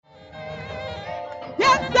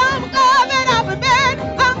Yes, I'm glad that I've been made.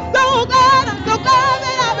 I'm so glad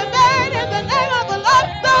that I've been made in the name of the Lord.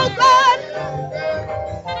 So glad.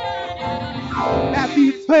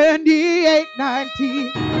 Matthew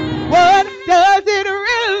 28:19. What does it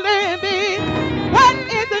really mean? What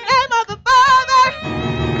is the name of the Father?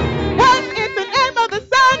 What is the name of the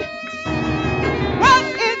Son? What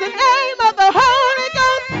is the name of the Holy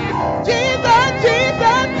Ghost? Jesus,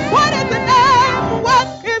 Jesus. What is the name? What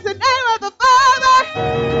is the name of the Father?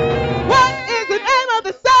 What is the name of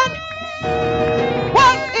the Son?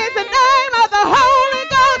 What is the name of the Holy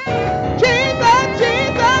Ghost? Jesus,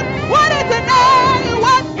 Jesus. What is the name?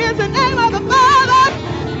 What is the name of the Father?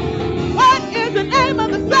 What is the name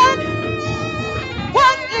of the Son?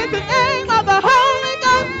 What is the name of the Holy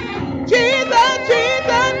Ghost? Jesus,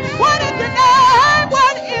 Jesus. What is the name?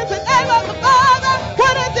 What is the name of the Father?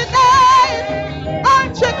 What is the name?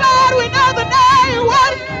 Aren't you glad we know the name?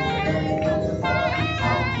 What?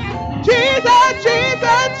 Jesus,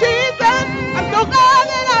 Jesus, Jesus. I'm so glad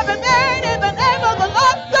that I've been made in the name of the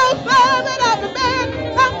Lord. So glad that I've been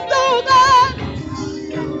made. I'm so glad.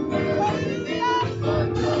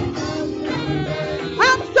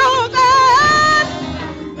 I'm so glad.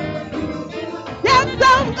 Yes,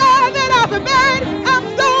 I'm glad that I've been made. I'm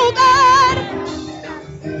so glad.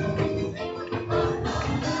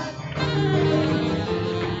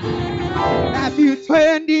 Matthew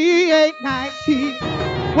 28:19.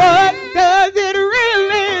 What does it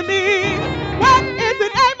really mean? What is the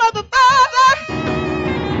name of the Father?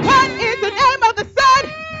 What is the name of the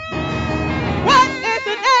Son? What is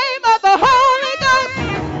the name of the Holy Ghost?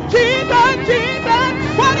 Jesus, Jesus.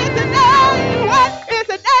 What is the name? What is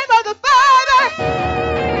the name of the Father?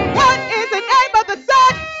 What is the name of the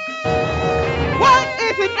Son? What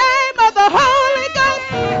is the name of the Holy Ghost?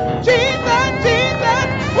 Jesus, Jesus.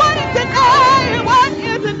 What is the name? What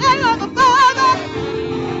is the name of the Father?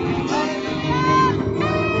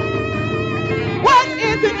 What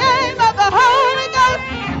is the name of the Holy Ghost?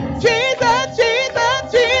 Jesus,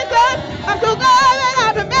 Jesus, Jesus. I'm so glad that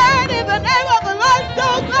I've been made in the name of the Lord. So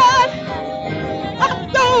glad.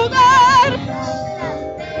 I'm so glad.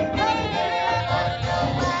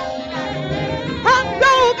 I'm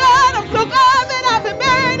so glad. I'm so glad that I've been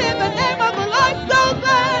made in the name of the Lord. So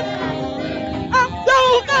glad. I'm so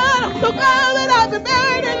glad. I'm so glad that I've been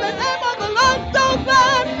made in the name of the Lord. So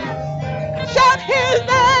glad. Shout his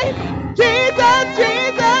name. Jesus,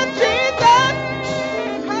 Jesus, Jesus.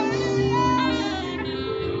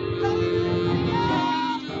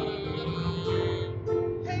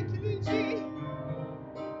 Thank you, Jesus.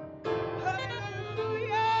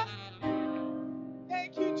 Hallelujah.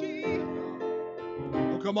 Thank you, Jesus.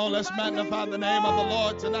 Well, come on, let's magnify the name of the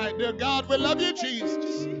Lord tonight. Dear God, we love you,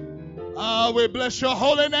 Jesus. We bless your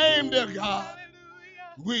holy name, dear God.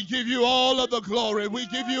 We give you all of the glory. We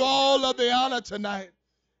give you all of the honor tonight.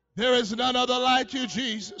 There is none other like you,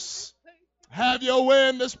 Jesus. Have your way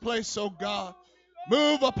in this place, oh God.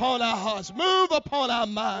 Move upon our hearts. Move upon our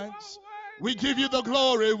minds. We give you the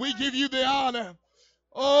glory. We give you the honor.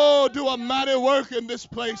 Oh, do a mighty work in this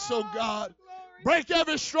place, oh God. Break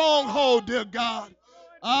every stronghold, dear God.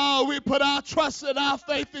 Oh, we put our trust and our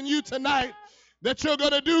faith in you tonight that you're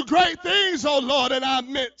going to do great things, oh Lord, in our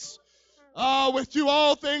midst. Oh, with you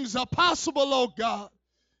all things are possible, oh God.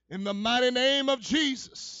 In the mighty name of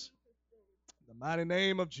Jesus. In the mighty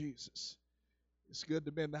name of Jesus. It's good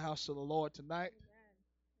to be in the house of the Lord tonight.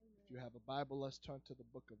 If you have a Bible, let's turn to the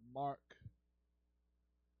book of Mark,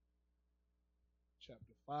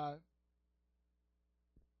 chapter 5.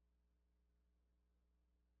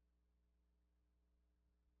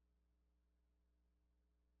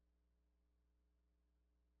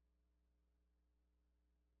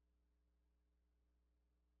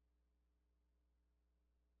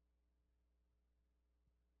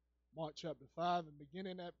 Mark chapter 5, and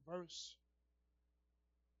beginning at verse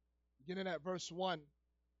 1.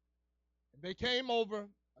 And they came over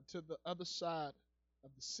unto the other side of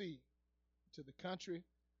the sea, to the country of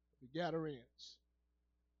the Gadarenes.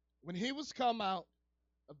 When he was come out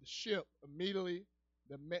of the ship, immediately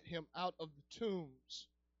there met him out of the tombs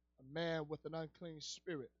a man with an unclean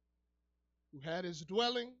spirit, who had his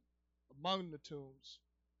dwelling among the tombs,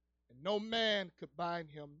 and no man could bind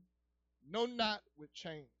him, no not with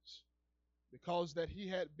chains, because that he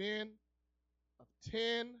had been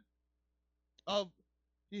often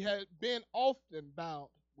bound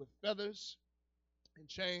with feathers and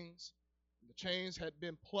chains, and the chains had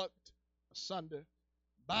been plucked asunder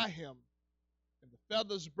by him, and the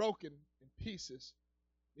feathers broken in pieces.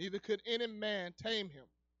 Neither could any man tame him.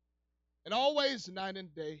 And always night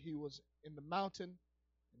and day he was in the mountain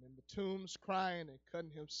and in the tombs, crying and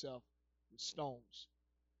cutting himself with stones.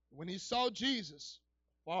 When he saw Jesus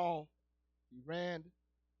fall, he ran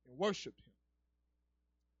and worshiped him.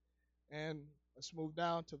 And let's move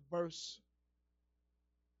down to verse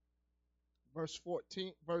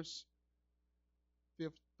 13.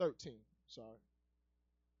 Sorry.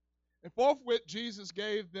 And forthwith Jesus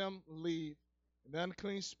gave them leave, and the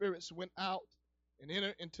unclean spirits went out and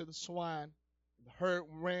entered into the swine, and the herd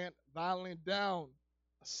ran violently down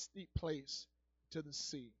a steep place to the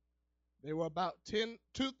sea. They were about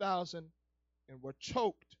 2,000 and were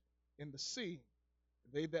choked in the sea.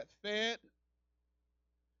 They that fed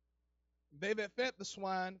the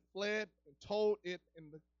swine fled and told it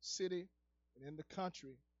in the city and in the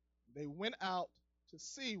country. They went out to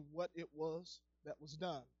see what it was that was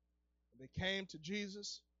done. And they came to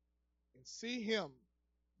Jesus and see him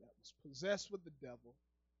that was possessed with the devil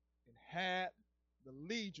and had the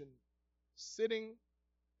legion sitting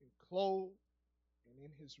and clothed and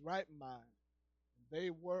in his right mind. And they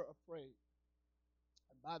were afraid.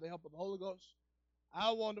 And by the help of the Holy Ghost,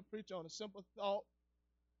 I want to preach on a simple thought: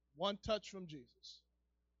 one touch from Jesus.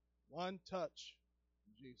 One touch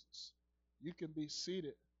from Jesus. You can be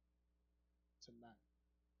seated tonight.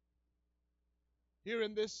 Here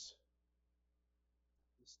in this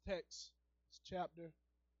text, this chapter,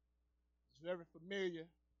 is very familiar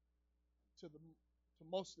to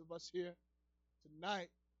most of us here tonight.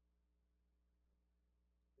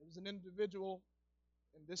 There was an individual,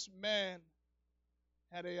 and this man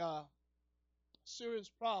had a serious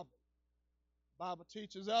problem. The Bible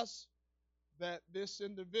teaches us that this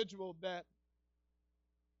individual, that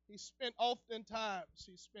he spent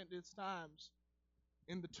his times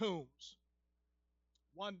in the tombs,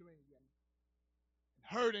 wandering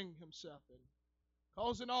and hurting himself and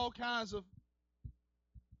causing all kinds of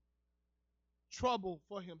trouble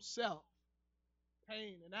for himself,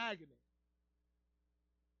 pain and agony.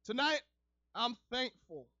 Tonight, I'm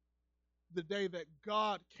thankful the day that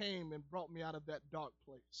God came and brought me out of that dark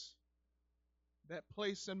place. That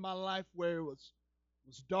place in my life where it was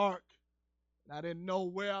dark and I didn't know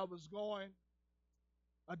where I was going.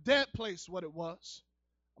 A dead place, what it was.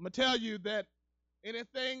 I'm going to tell you that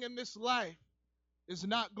anything in this life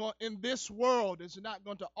in this world is not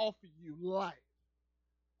going to offer you life.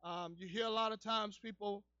 You hear a lot of times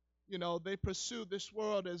people, they pursue this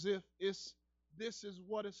world as if this is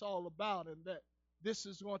what it's all about, and that this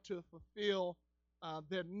is going to fulfill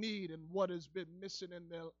their need and what has been missing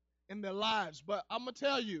in their lives. But I'm going to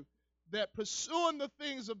tell you that pursuing the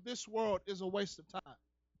things of this world is a waste of time.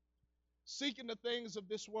 Seeking the things of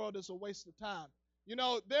this world is a waste of time. There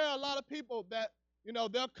are a lot of people that,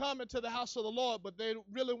 they'll come into the house of the Lord, but they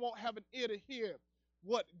really won't have an ear to hear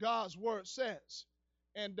what God's word says.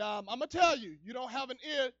 And I'm going to tell you, you don't have an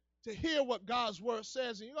ear to hear what God's word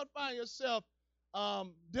says, and you're going to find yourself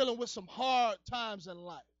dealing with some hard times in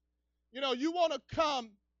life. You want to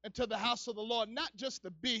come into the house of the Lord, not just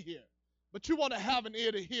to be here, but you want to have an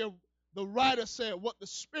ear to hear the writer say what the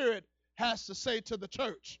Spirit has to say to the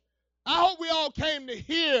church. I hope we all came to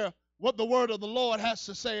hear what the word of the Lord has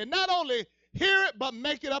to say, and not only hear it, but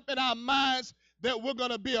make it up in our minds that we're going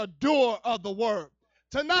to be a doer of the word.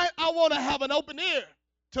 Tonight, I want to have an open ear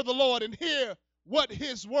to the Lord and hear what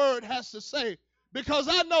his word has to say, because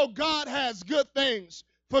I know God has good things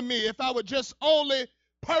for me if I would just only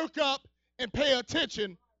perk up and pay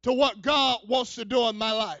attention to what God wants to do in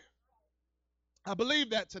my life. I believe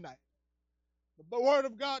that tonight. The word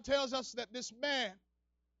of God tells us that this man,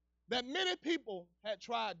 that many people had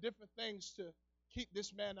tried different things to keep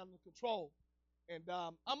this man under control. And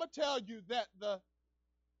I'm going to tell you that the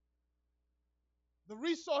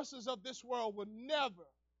resources of this world will never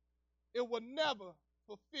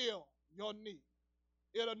fulfill your need.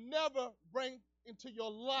 It'll never bring into your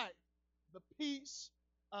life the peace,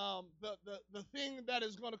 the thing that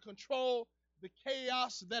is going to control the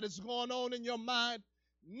chaos that is going on in your mind.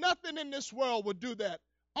 Nothing in this world will do that.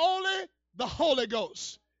 Only the Holy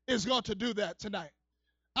Ghost is going to do that tonight.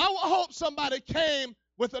 I hope somebody came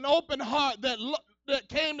with an open heart that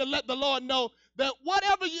came to let the Lord know that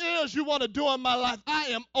whatever it is you want to do in my life, I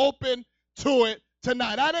am open to it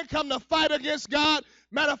tonight. I didn't come to fight against God.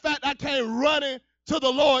 Matter of fact, I came running to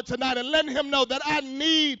the Lord tonight and letting him know that I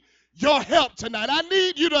need your help tonight. I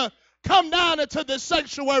need you to come down into this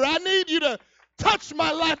sanctuary. I need you to touch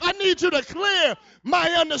my life. I need you to clear my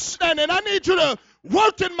understanding. I need you to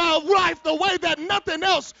work in my life the way that nothing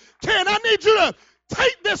else can. I need you to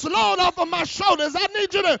take this load off of my shoulders. I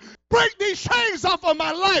need you to break these chains off of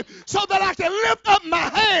my life so that I can lift up my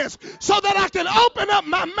hands, so that I can open up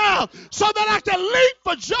my mouth, so that I can leap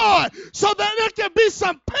for joy, so that there can be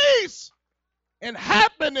some peace and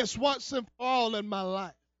happiness once and for all in my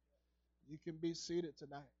life. You can be seated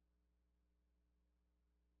tonight.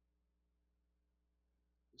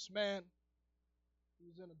 This man, he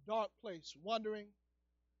was in a dark place, wandering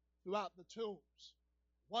throughout the tombs,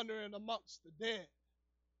 wandering amongst the dead.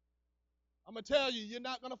 I'm going to tell you, you're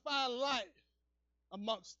not going to find life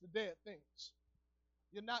amongst the dead things.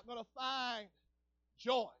 You're not going to find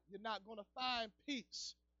joy. You're not going to find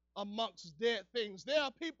peace amongst dead things. There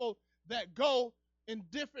are people that go in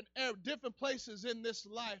different places in this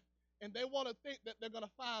life, and they want to think that they're going to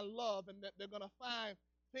find love and that they're going to find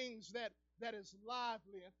things that is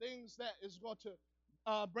lively and things that is going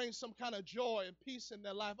to bring some kind of joy and peace in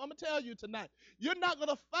their life. I'm going to tell you tonight, you're not going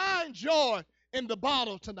to find joy in the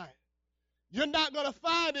bottle tonight. You're not going to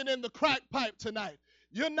find it in the crack pipe tonight.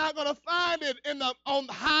 You're not going to find it on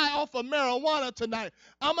high off of marijuana tonight.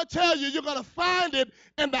 I'm going to tell you, you're going to find it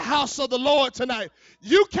in the house of the Lord tonight.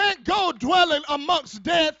 You can't go dwelling amongst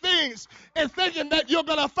dead things and thinking that you're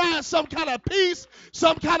going to find some kind of peace,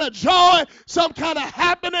 some kind of joy, some kind of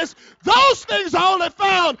happiness. Those things are only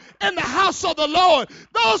found in the house of the Lord.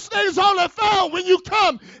 Those things are only found when you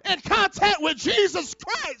come in contact with Jesus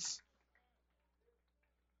Christ.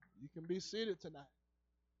 You can be seated tonight.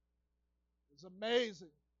 It's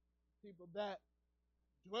amazing, people that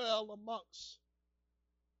dwell amongst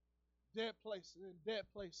dead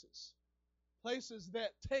places, places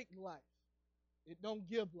that take life, it don't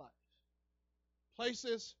give life,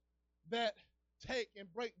 places that take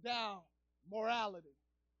and break down morality.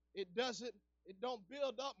 It don't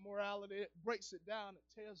build up morality, it breaks it down,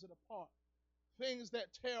 it tears it apart. Things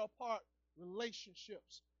that tear apart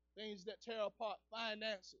relationships, things that tear apart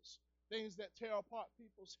finances, things that tear apart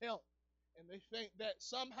people's health. And they think that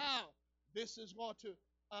somehow this is going to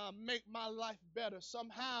make my life better.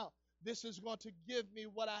 Somehow this is going to give me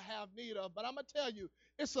what I have need of. But I'm going to tell you,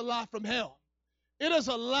 it's a lie from hell. It is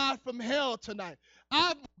a lie from hell tonight.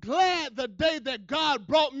 I'm glad the day that God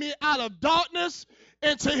brought me out of darkness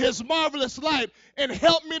into his marvelous light and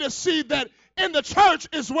helped me to see that in the church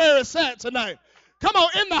is where it's at tonight. Come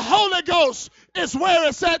on, in the Holy Ghost is where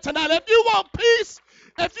it's at tonight. If you want peace,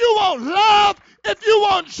 if you want love, if you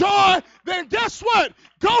want joy, then guess what?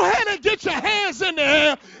 Go ahead and get your hands in the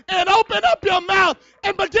air and open up your mouth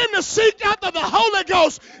and begin to seek after the Holy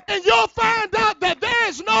Ghost. And you'll find out that there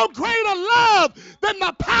is no greater love than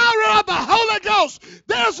the power of the Holy Ghost.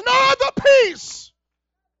 There's no other peace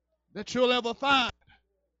that you'll ever find.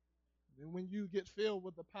 And when you get filled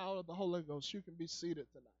with the power of the Holy Ghost, you can be seated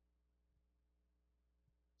tonight.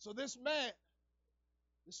 So this man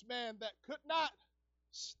that could not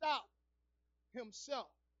stop himself,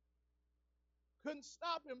 couldn't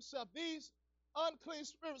stop himself, these unclean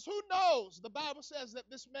spirits, who knows? The Bible says that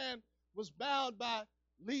this man was bound by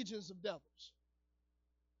legions of devils.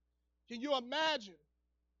 Can you imagine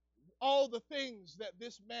all the things that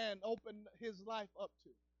this man opened his life up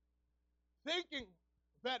to? Thinking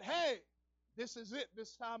that, hey, this is it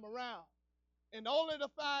this time around. And only to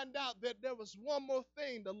find out that there was one more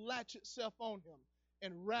thing to latch itself on him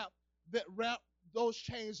and wrap those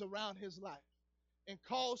chains around his life and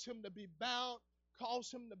cause him to be bound, cause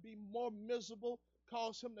him to be more miserable,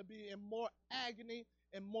 cause him to be in more agony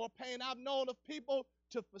and more pain. I've known of people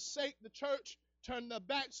to forsake the church, turn their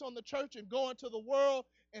backs on the church and go into the world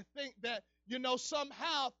and think that,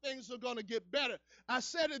 somehow things are going to get better. I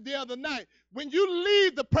said it the other night. When you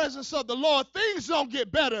leave the presence of the Lord, things don't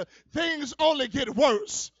get better. Things only get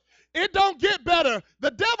worse. It don't get better.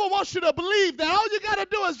 The devil wants you to believe that all you got to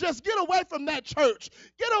do is just get away from that church.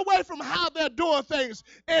 Get away from how they're doing things,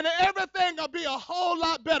 and everything will be a whole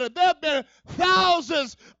lot better. There have been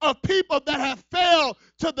thousands of people that have failed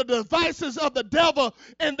to the devices of the devil,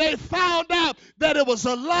 and they found out that it was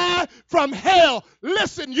a lie from hell.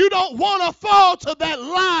 Listen, you don't want to fall to that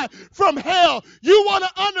lie from hell. You want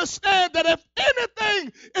to understand that if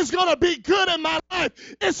anything is going to be good in my life,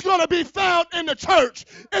 it's going to be found in the church.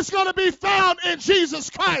 It's going to be found in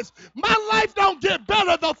Jesus Christ. My life don't get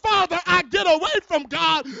better the farther I get away from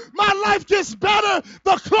God. My life gets better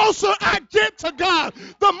the closer I get to God.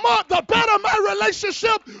 The better my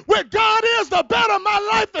relationship with God is, the better my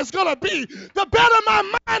life is going to be. The better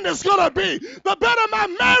my mind is going to be. The better my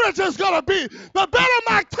marriage is going to be. The better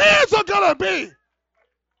my kids are going to be.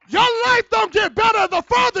 Your life don't get better the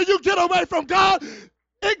farther you get away from God.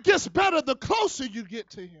 It gets better the closer you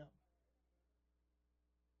get to him.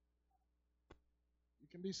 You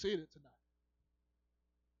can be seated tonight.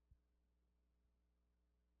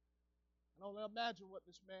 I don't imagine what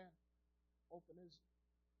this man opened his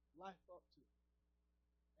life up to.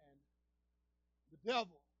 And the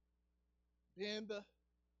devil, being the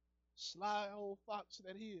sly old fox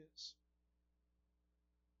that he is,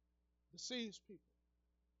 deceives people,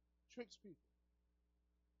 tricks people.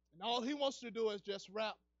 And all he wants to do is just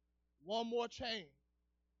wrap one more chain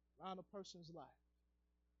around a person's life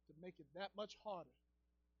to make it that much harder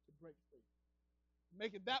to break free.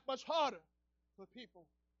 Make it that much harder for people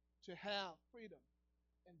to have freedom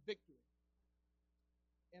and victory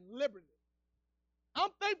and liberty. I'm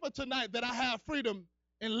thankful tonight that I have freedom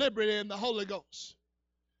and liberty in the Holy Ghost.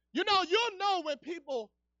 You know, you'll know when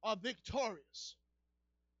people are victorious.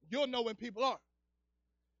 You'll know when people are.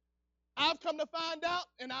 I've come to find out,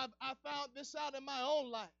 and I found this out in my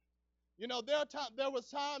own life. You know, there was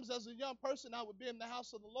times as a young person I would be in the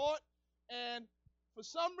house of the Lord, and for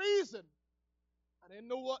some reason, I didn't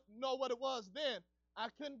know what it was then. I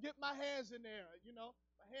couldn't get my hands in there. You know,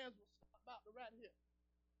 my hands were about right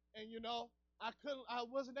here. And, you know, I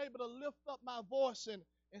wasn't able to lift up my voice and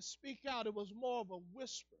speak out. It was more of a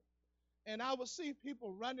whisper. And I would see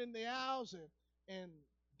people running the aisles and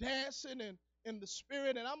dancing in the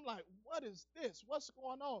spirit. And I'm like, what is this? What's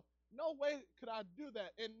going on? No way could I do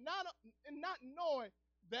that. And not knowing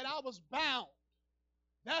that I was bound.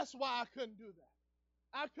 That's why I couldn't do that.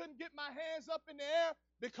 I couldn't get my hands up in the air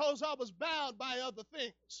because I was bound by other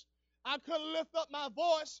things. I couldn't lift up my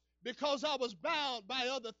voice because I was bound by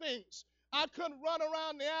other things. I couldn't run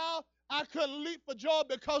around the aisle. I couldn't leap for joy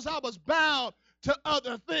because I was bound to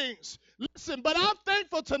other things. Listen, but I'm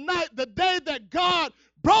thankful tonight, the day that God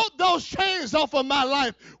broke those chains off of my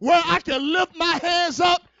life, where I can lift my hands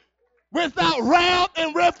up without wrath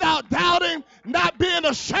and without doubting, not being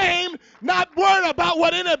ashamed, not worrying about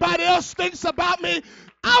what anybody else thinks about me.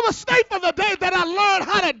 I was thankful the day that I learned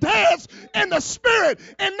how to dance in the spirit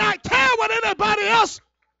and not care what anybody else.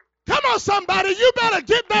 Come on, somebody, you better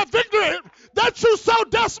get that victory that you so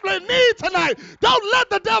desperately need tonight. Don't let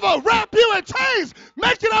the devil wrap you in chains.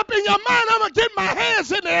 Make it up in your mind, I'm going to get my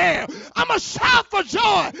hands in the air. I'm going to shout for joy.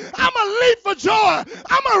 I'm going to leap for joy. I'm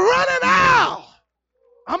going to run it out.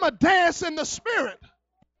 I'm going to dance in the spirit.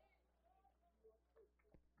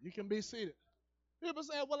 You can be seated. People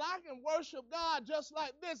say, well, I can worship God just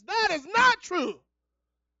like this. That is not true.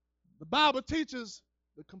 The Bible teaches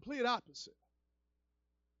the complete opposite.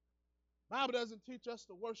 The Bible doesn't teach us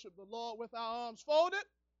to worship the Lord with our arms folded.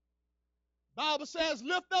 The Bible says,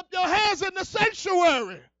 lift up your hands in the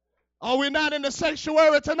sanctuary. Are we not in the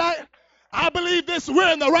sanctuary tonight? I believe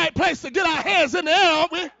we're in the right place to get our hands in the air,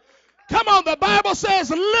 aren't we? Come on, the Bible says,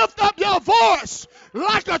 lift up your voice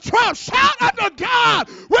like a trump. Shout unto God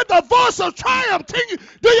with the voice of triumph.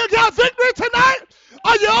 Do you got victory tonight?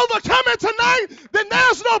 Are you overcoming tonight? Then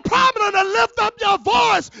there's no problem to lift up your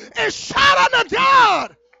voice and shout unto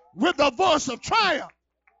God with the voice of triumph.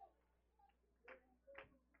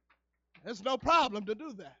 There's no problem to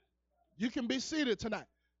do that. You can be seated tonight.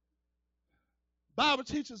 The Bible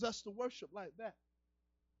teaches us to worship like that.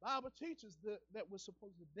 The Bible teaches that we're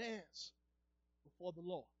supposed to dance before the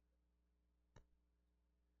Lord.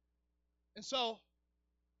 And so,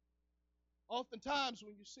 oftentimes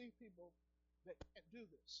when you see people that can't do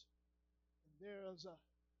this, and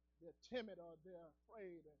they're timid or they're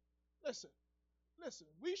afraid. Listen,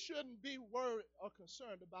 we shouldn't be worried or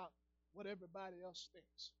concerned about what everybody else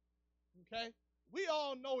thinks. Okay? We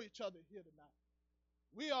all know each other here tonight.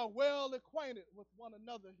 We are well acquainted with one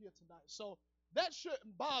another here tonight. So that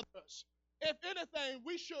shouldn't bother us. If anything,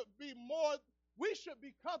 this should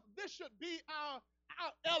be our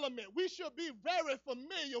element. We should be very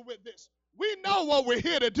familiar with this. We know what we're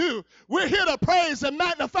here to do. We're here to praise and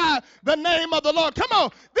magnify the name of the Lord. Come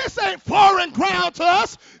on, this ain't foreign ground to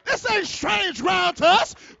us. This ain't strange ground to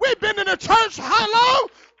us. We've been in the church how long?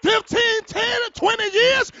 15, 10, 20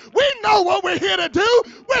 years. We know what we're here to do.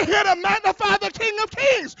 We're here to magnify the King of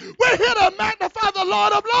Kings. We're here to magnify the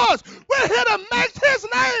Lord of Lords. We're here to make his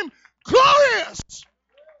name glorious.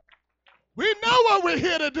 We know what we're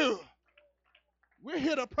here to do. We're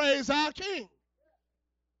here to praise our King.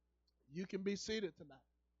 You can be seated tonight.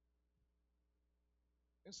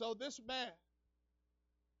 And so this man,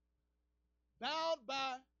 bound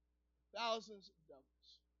by thousands of devils,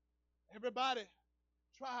 everybody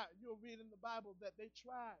tried. You'll read in the Bible that they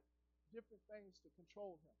tried different things to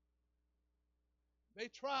control him. They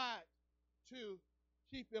tried to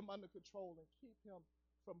keep him under control and keep him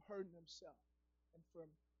from hurting himself and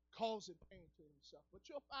from causing pain to himself. But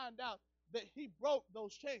you'll find out that he broke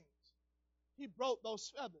those chains. He broke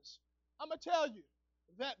those feathers. I'm going to tell you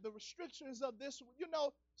that the restrictions of this,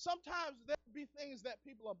 sometimes there be things that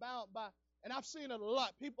people are bound by, and I've seen it a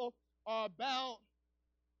lot. People are bound.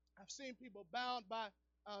 I've seen people bound by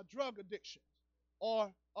drug addiction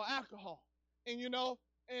or alcohol. And,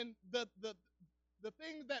 and the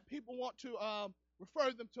thing that people want to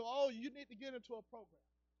refer them to, you need to get into a program.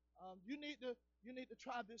 You need to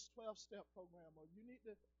try this 12-step program, or you need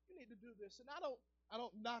to do this. And I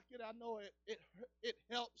don't knock it. I know it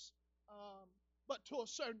helps, but to a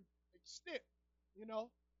certain extent, you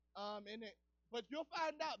know. But you'll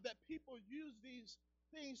find out that people use these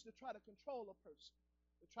things to try to control a person,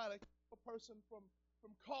 to try to keep a person from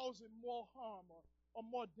causing more harm or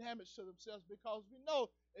more damage to themselves. Because we know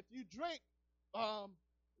if you drink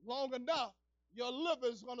long enough, your liver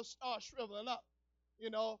is going to start shriveling up. You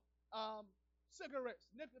know, cigarettes,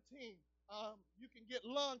 nicotine, you can get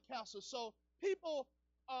lung cancer. So people,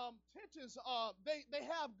 intentions, they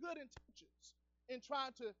have good intentions in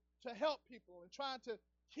trying to help people and trying to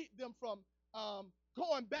keep them from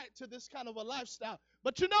going back to this kind of a lifestyle.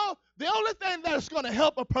 But you know, the only thing that's going to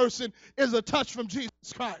help a person is a touch from Jesus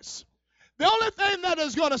Christ. The only thing that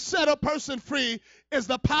is going to set a person free is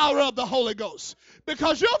the power of the Holy Ghost.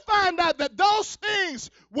 Because you'll find out that those things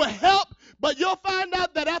will help, but you'll find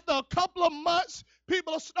out that after a couple of months,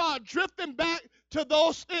 people will start drifting back to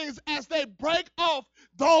those things as they break off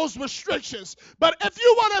those restrictions. But if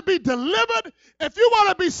you want to be delivered, if you want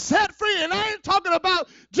to be set free, and I ain't talking about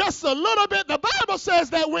just a little bit, the Bible says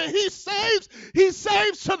that when he saves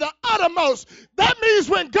to the uttermost. That means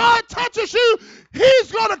when God touches you,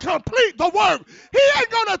 he's going to complete the work. He ain't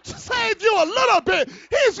going to save you a little bit.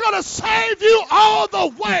 He's going to save you all the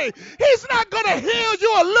way. He's not going to heal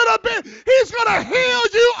you a little bit. He's going to heal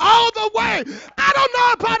you all the way. I don't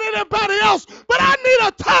know about anybody else, but I need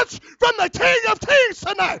a touch from the King of Kings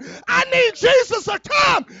tonight. I need Jesus to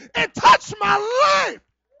come and touch my life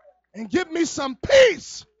and give me some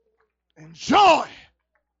peace and joy,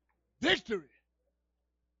 victory.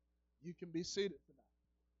 You can be seated tonight.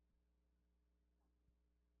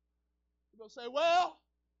 You're going to say, well,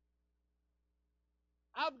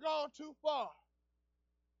 I've gone too far.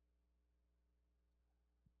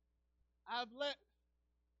 I've let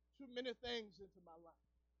too many things into my life.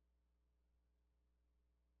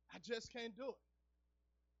 I just can't do it.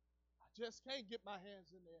 I just can't get my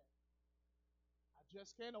hands in there. I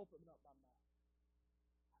just can't open up my mouth.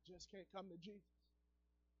 I just can't come to Jesus.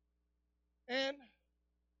 And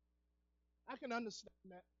I can understand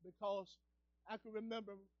that, because I can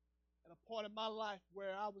remember at a point in my life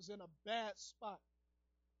where I was in a bad spot,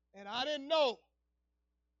 and I didn't know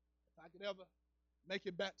if I could ever make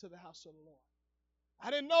it back to the house of the Lord.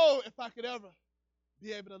 I didn't know if I could ever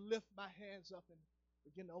be able to lift my hands up and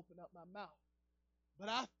begin to open up my mouth. But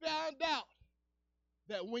I found out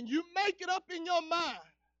that when you make it up in your mind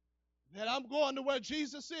that I'm going to where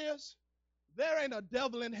Jesus is, there ain't a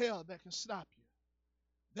devil in hell that can stop you.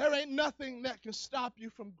 There ain't nothing that can stop you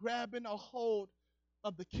from grabbing a hold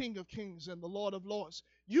of the King of Kings and the Lord of Lords.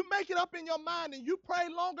 You make it up in your mind and you pray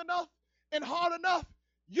long enough and hard enough,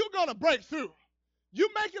 you're going to break through. You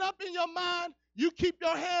make it up in your mind, you keep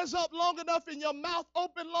your hands up long enough and your mouth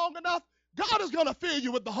open long enough, God is going to fill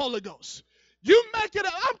you with the Holy Ghost. You make it,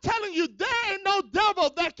 I'm telling you, there ain't no devil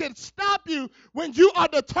that can stop you when you are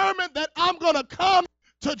determined that I'm going to come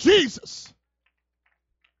to Jesus.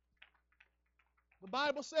 The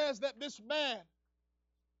Bible says that this man,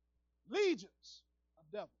 legions of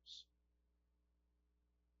devils.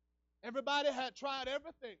 Everybody had tried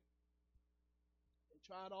everything. They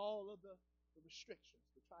tried all of the restrictions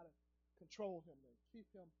to try to control him and keep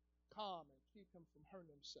him calm and keep him from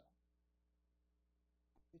hurting himself.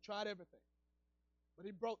 He tried everything, but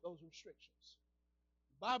he broke those restrictions.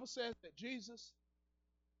 The Bible says that Jesus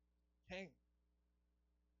came,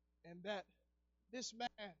 and that this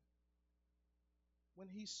man, when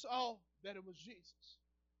he saw that it was Jesus,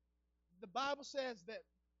 the Bible says that,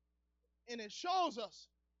 and it shows us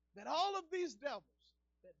that all of these devils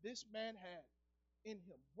that this man had in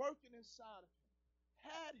him, working inside of him,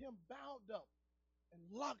 had him bound up and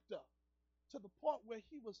locked up to the point where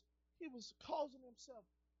he was causing himself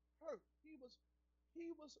hurt. He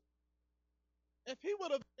was, if he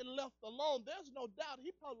would have been left alone, there's no doubt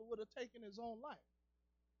he probably would have taken his own life.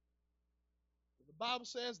 The Bible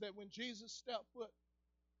says that when Jesus stepped foot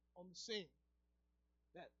on the scene,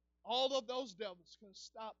 that all of those devils couldn't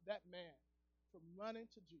stop that man from running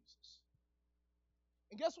to Jesus.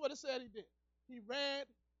 And guess what it said he did? He ran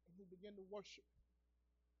and he began to worship.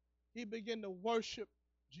 He began to worship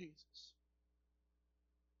Jesus.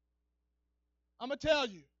 I'm going to tell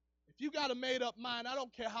you, if you got a made-up mind, I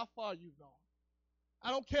don't care how far you've gone. I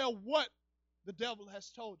don't care what the devil has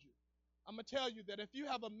told you. I'm going to tell you that if you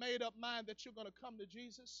have a made-up mind that you're going to come to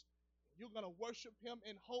Jesus, you're going to worship him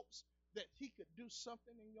in hopes that he could do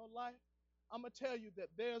something in your life, I'm going to tell you that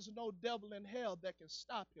there's no devil in hell that can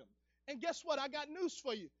stop him. And guess what? I got news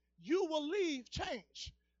for you. You will leave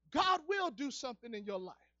change. God will do something in your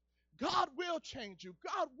life. God will change you.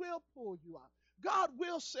 God will pull you out. God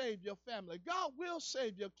will save your family. God will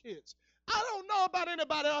save your kids. I don't know about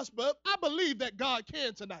anybody else, but I believe that God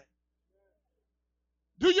can tonight.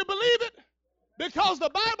 Do you believe it? Because the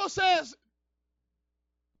Bible says,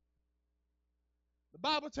 the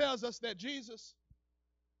Bible tells us that Jesus,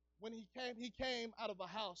 when he came out of a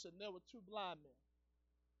house, and there were two blind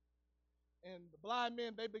men. And the blind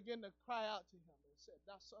men, they began to cry out to him and said,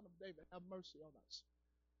 "Thou son of David, have mercy on us."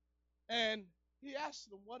 And he asked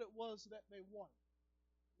them what it was that they wanted.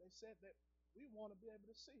 They said that we want to be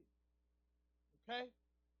able to see. Okay?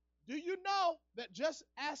 Do you know that just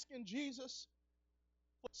asking Jesus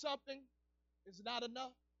for something is not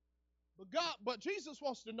enough? But Jesus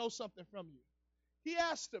wants to know something from you. He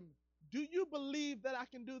asked him, "Do you believe that I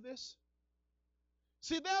can do this?"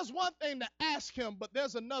 See, there's one thing to ask him, but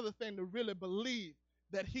there's another thing to really believe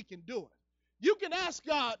that he can do it. You can ask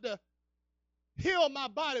God to heal my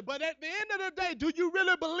body, but at the end of the day, do you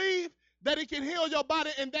really believe that he can heal your body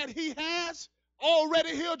and that he has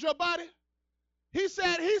already healed your body? He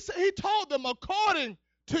said, he told them, according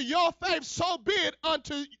to your faith, so be it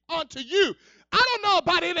unto you. I don't know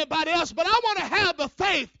about anybody else, but I want to have the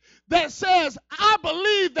faith that says, I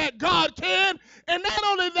believe that God can, and not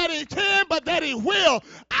only that he can, but that he will.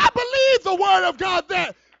 I believe the word of God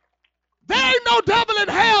that there ain't no devil in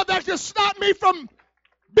hell that can stop me from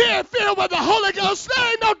being filled with the Holy Ghost.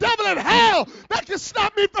 There ain't no devil in hell that can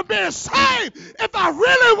stop me from being saved if I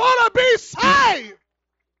really want to be saved.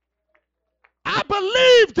 I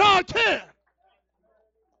believe God can.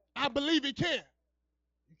 I believe he can.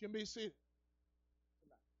 You can be seated.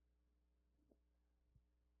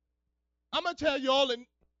 I'm going to tell you, all it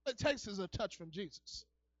takes is a touch from Jesus.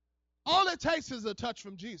 All it takes is a touch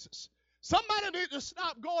from Jesus. Somebody needs to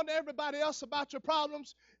stop going to everybody else about your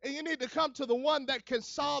problems, and you need to come to the one that can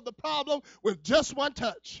solve the problem with just one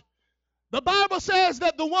touch. The Bible says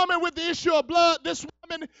that the woman with the issue of blood, this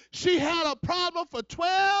woman, she had a problem for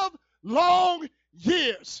 12 long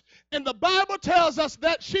years. And the Bible tells us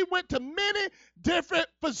that she went to many different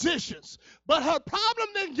physicians. But her problem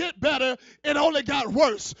didn't get better, it only got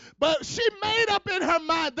worse. But she made up in her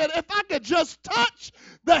mind that if I could just touch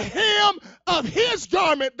the hem of his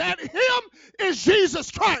garment, that him is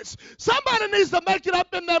Jesus Christ. Somebody needs to make it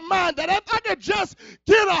up in their mind that if I could just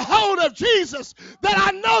get a hold of Jesus, that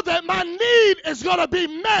I know that my need is going to be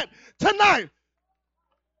met tonight.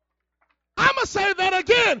 I'm going to say that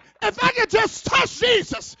again. If I could just touch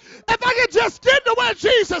Jesus, if I could just get to where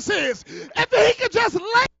Jesus is, if he could just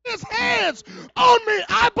lay his hands on me,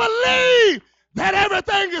 I believe that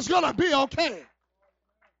everything is going to be okay.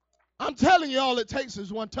 I'm telling you, all it takes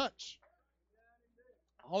is one touch.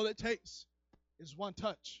 All it takes is one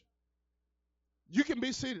touch. You can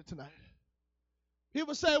be seated tonight.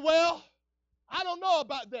 People say, well, I don't know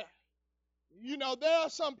about that. You know, there are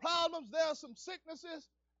some problems, there are some sicknesses.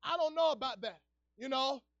 I don't know about that, you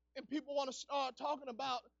know, and people want to start talking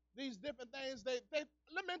about these different things.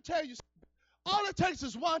 Let me tell you something. All it takes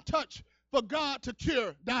is one touch for God to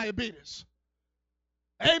cure diabetes.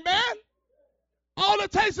 Amen? All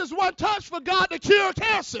it takes is one touch for God to cure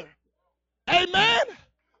cancer. Amen?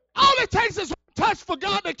 All it takes is one touch for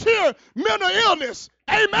God to cure mental illness.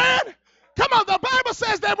 Amen? Come on, the Bible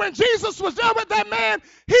says that when Jesus was done with that man,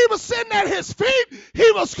 he was sitting at his feet, he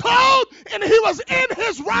was clothed, and he was in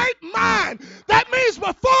his right mind. That means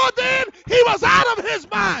before then, he was out of his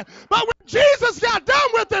mind. But when Jesus got done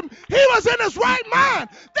with him, he was in his right mind.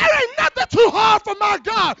 There ain't nothing too hard for my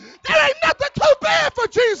God. There ain't nothing too bad for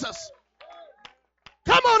Jesus.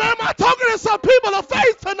 Come on, am I talking to some people of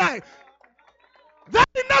faith tonight? There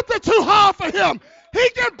ain't nothing too hard for him. He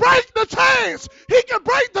can break the chains. He can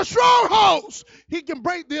break the strongholds. He can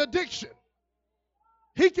break the addiction.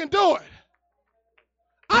 He can do it.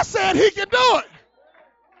 I said he can do it.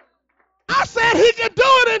 I said he can do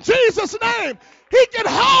it in Jesus' name. He can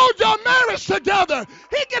hold your marriage together.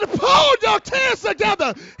 He can pull your kids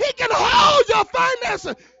together. He can hold your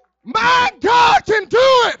finances. My God can do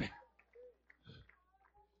it.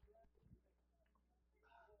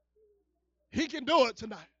 He can do it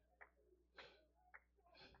tonight.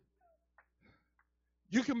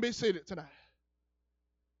 You can be seated tonight.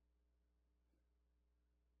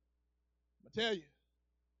 I tell you,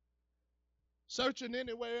 searching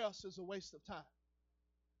anywhere else is a waste of time.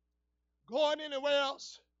 Going anywhere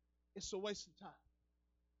else is a waste of time.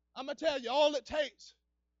 I'm going to tell you, all it takes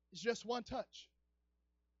is just one touch.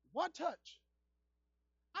 One touch.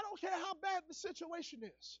 I don't care how bad the situation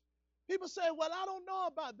is. People say, well, I don't know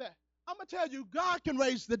about that. I'm going to tell you, God can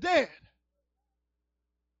raise the dead.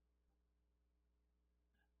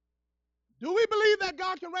 Do we believe that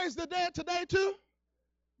God can raise the dead today too?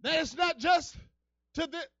 That it's not just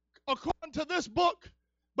according to this book,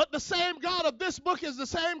 but the same God of this book is the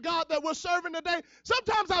same God that we're serving today.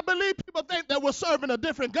 Sometimes I believe people think that we're serving a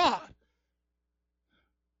different God.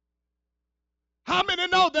 How many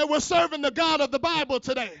know that we're serving the God of the Bible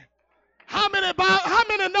today? How many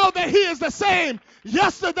know that he is the same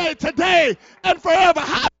yesterday, today, and forever?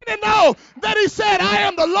 How many know that he said, I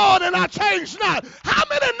am the Lord and I change not? How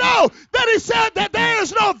many know that he said that there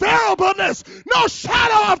is no variableness, no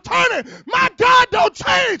shadow of turning? My God don't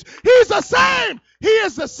change. He's the same. He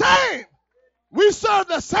is the same. We serve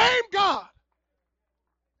the same God.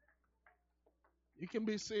 You can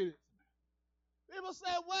be seated. People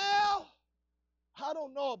say, well, I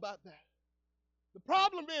don't know about that. The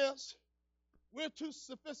problem is we're too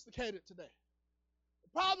sophisticated today.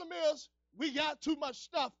 The problem is we got too much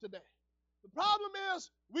stuff today. The problem is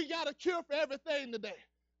we got a cure for everything today.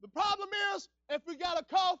 The problem is if we got a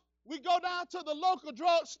cough, we go down to the local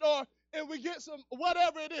drugstore and we get some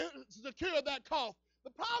whatever it is to cure that cough.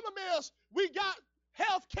 The problem is we got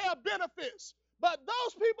health care benefits. But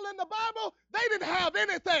those people in the Bible, they didn't have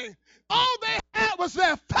anything. All they had was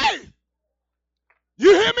their faith.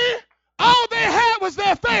 You hear me? All they had was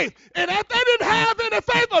their faith. And if they didn't have any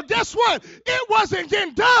faith, well, guess what? It wasn't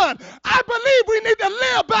getting done. I believe we need to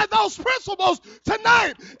live by those principles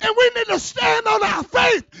tonight. And we need to stand on our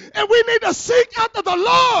faith. And we need to seek after the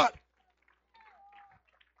Lord.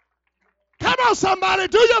 Come on, somebody.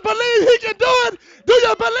 Do you believe he can do it? Do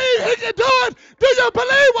you believe he can do it? Do you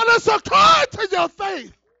believe? Well, it's according to your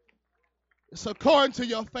faith. It's according to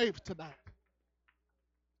your faith tonight.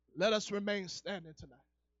 Let us remain standing tonight.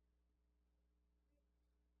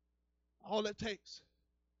 All it takes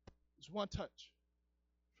is one touch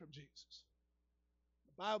from Jesus.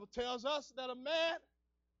 The Bible tells us that a man,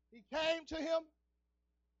 he came to him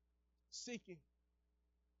seeking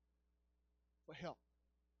for help.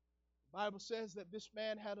 The Bible says that this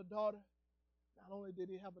man had a daughter. Not only did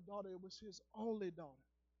he have a daughter, it was his only daughter.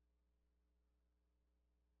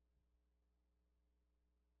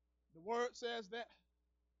 The word says that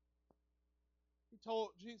he told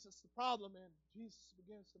Jesus the problem, and Jesus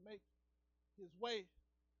begins to make his way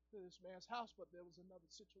to this man's house, but there was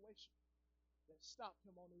another situation that stopped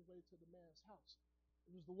him on his way to the man's house.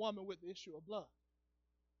 It was the woman with the issue of blood.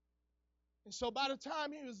 And so by the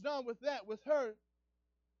time he was done with that, with her,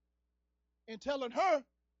 and telling her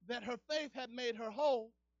that her faith had made her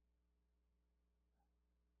whole,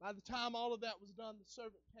 by the time all of that was done, the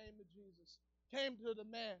servant came to Jesus, came to the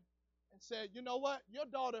man, and said, you know what? Your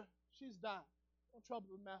daughter, she's died. Don't trouble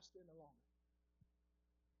the master any longer.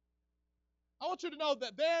 I want you to know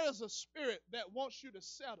that there is a spirit that wants you to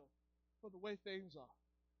settle for the way things are.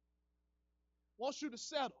 Wants you to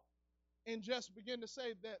settle and just begin to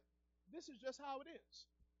say that this is just how it is.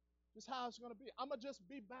 This is how it's going to be. I'm going to just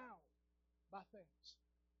be bound by things.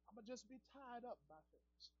 I'm going to just be tied up by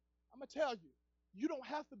things. I'm going to tell you, you don't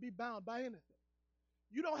have to be bound by anything.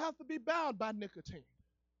 You don't have to be bound by nicotine.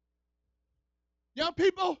 Young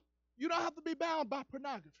people, you don't have to be bound by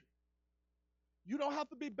pornography. You don't have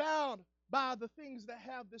to be bound by the things that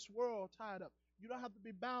have this world tied up. You don't have to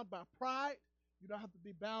be bound by pride. You don't have to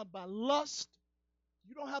be bound by lust.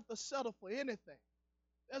 You don't have to settle for anything.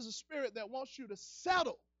 There's a spirit that wants you to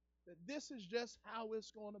settle that this is just how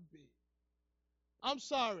it's going to be. I'm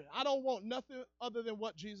sorry. I don't want nothing other than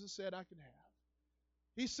what Jesus said I can have.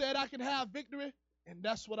 He said I can have victory, and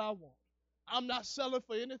that's what I want. I'm not selling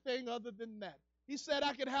for anything other than that. He said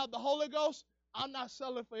I could have the Holy Ghost. I'm not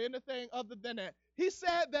selling for anything other than that. He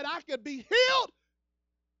said that I could be healed.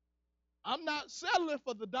 I'm not settling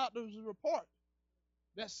for the doctor's report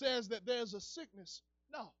that says that there's a sickness.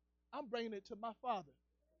 No, I'm bringing it to my Father,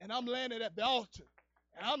 and I'm laying it at the altar,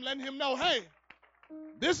 and I'm letting him know, hey,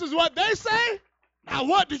 this is what they say. Now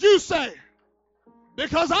what do you say?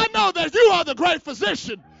 Because I know that you are the great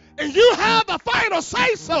physician, and you have the final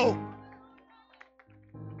say-so.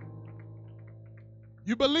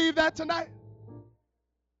 You believe that tonight?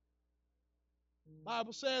 The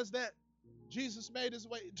Bible says that Jesus made his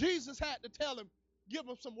way. Jesus had to tell him, give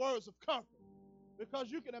him some words of comfort.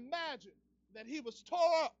 Because you can imagine that he was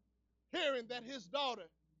tore up hearing that his daughter,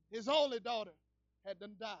 his only daughter, had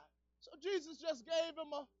done died. So Jesus just gave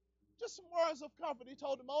him just some words of comfort. He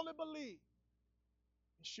told him, only believe,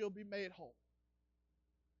 and she'll be made whole.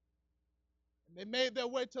 And they made their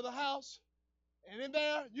way to the house. And in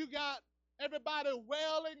there, you got everybody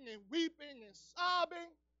wailing and weeping and sobbing.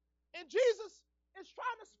 And Jesus is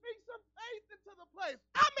trying to speak some faith into the place.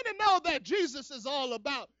 How many know that Jesus is all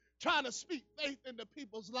about trying to speak faith into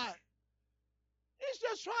people's life? He's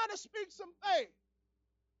just trying to speak some faith.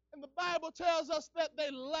 And the Bible tells us that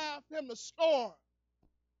they laughed him to scorn.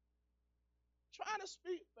 trying to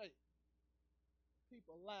speak faith.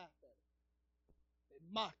 People laugh at it. They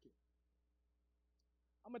mock it.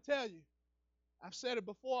 I'm going to tell you, I've said it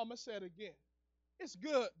before, I'm going to say it again. It's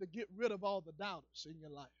good to get rid of all the doubters in your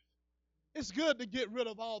life. It's good to get rid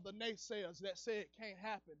of all the naysayers that say it can't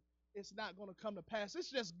happen. It's not going to come to pass. It's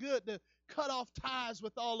just good to cut off ties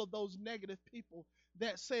with all of those negative people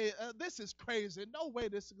that say, this is crazy. No way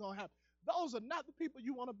this is going to happen. Those are not the people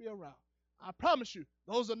you want to be around. I promise you,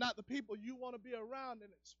 those are not the people you want to be around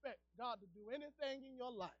and expect God to do anything in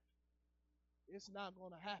your life. It's not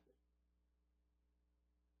going to happen.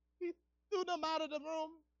 He threw them out of the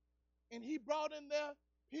room, and he brought in there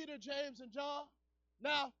Peter, James, and John.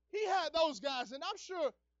 Now, he had those guys, and I'm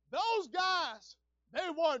sure those guys, they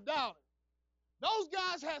weren't doubting. Those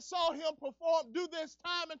guys had saw him perform, do this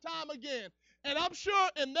time and time again. And I'm sure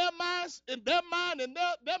in their minds, their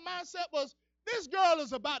mindset was, this girl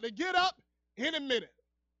is about to get up in a minute.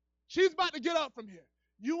 She's about to get up from here.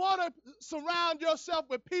 You want to surround yourself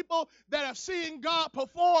with people that have seen God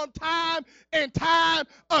perform time and time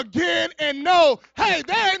again and know, hey,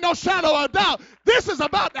 there ain't no shadow of doubt. This is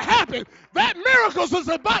about to happen. That miracles is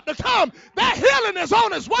about to come. That healing is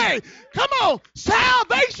on its way. Come on.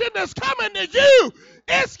 Salvation is coming to you.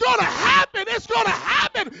 It's going to happen. It's going to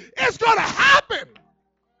happen. It's going to happen.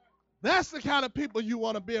 That's the kind of people you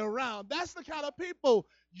want to be around. That's the kind of people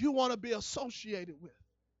you want to be associated with.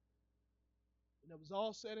 And it was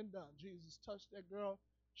all said and done. Jesus touched that girl.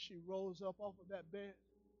 She rose up off of that bed.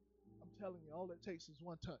 I'm telling you, all it takes is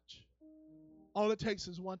one touch. All it takes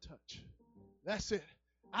is one touch. That's it.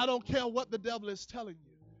 I don't care what the devil is telling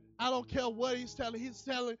you. I don't care what he's telling. He's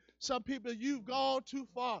telling some people, you've gone too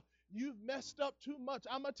far. You've messed up too much.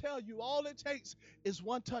 I'm going to tell you, all it takes is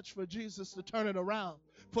one touch for Jesus to turn it around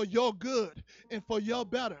for your good and for your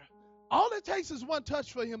better. All it takes is one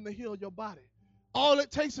touch for him to heal your body. All it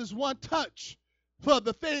takes is one touch for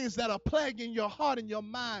the things that are plaguing your heart and your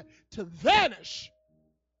mind to vanish.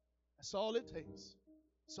 That's all it takes.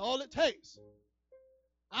 That's all it takes.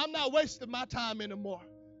 I'm not wasting my time anymore.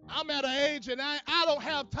 I'm at an age and I don't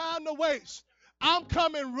have time to waste. I'm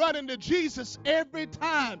coming running to Jesus every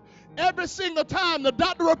time. Every single time the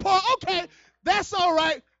doctor report, okay, that's all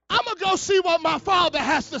right. I'm going to go see what my Father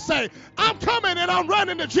has to say. I'm coming and I'm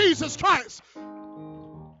running to Jesus Christ.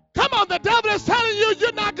 Come on, the devil is telling you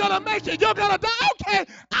you're not going to make it. You're going to die. Okay,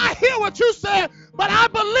 I hear what you said, but I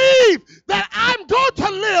believe that I'm going to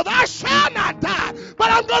live. I shall not die,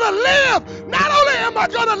 but I'm going to live. Not only am I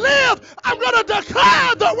going to live, I'm going to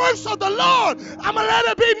declare the works of the Lord. I'm going to let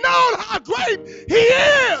it be known how great he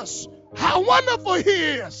is, how wonderful he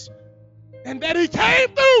is, and that he came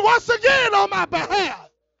through once again on my behalf.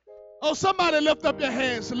 Oh, somebody lift up your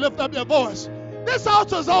hands and lift up your voice. This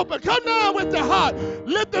altar is open. Come down with your heart.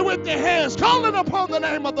 Lift it with your hands. Calling upon the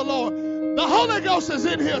name of the Lord. The Holy Ghost is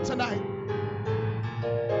in here tonight.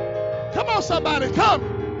 Come on, somebody. Come.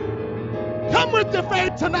 Come with your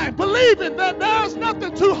faith tonight. Believing that there's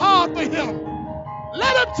nothing too hard for him.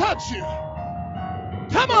 Let him touch you.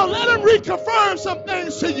 Come on. Let him reconfirm some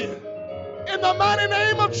things to you. In the mighty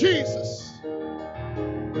name of Jesus.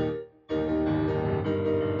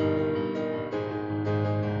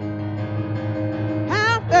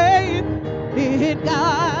 In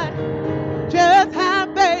God, just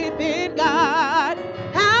have faith in God.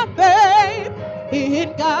 Have faith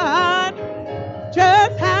in God.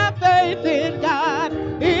 Just have faith in God.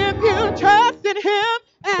 If you trust in him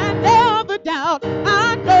and never doubt,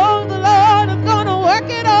 I know the Lord is going to work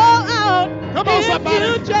it all out. Come on, somebody.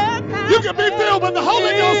 You can be filled with the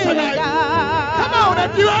Holy Ghost tonight. Come on,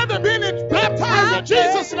 if you haven't been baptized in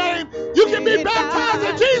Jesus' name, you can be baptized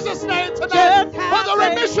in Jesus' name tonight for the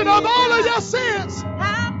remission of all of your sins.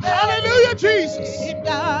 Hallelujah, Jesus. In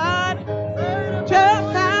God,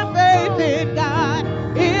 just have faith in God.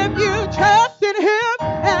 If you trust in him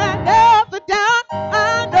and never doubt,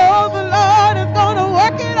 I know the Lord is going to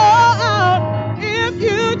work it all out. If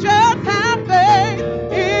you just have faith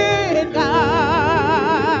in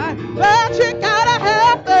God, but you gotta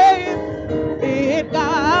have faith in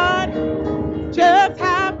God. Just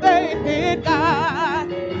have faith in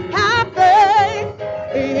God. Have faith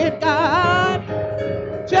in God.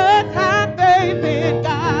 Just have faith in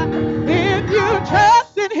God. If you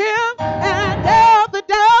trust in him and never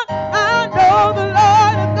doubt, I know the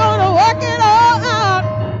Lord is going to work it all out.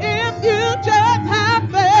 If you just have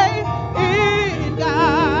faith in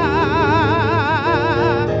God.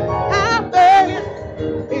 Have faith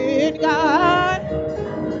in God.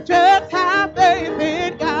 Just have faith in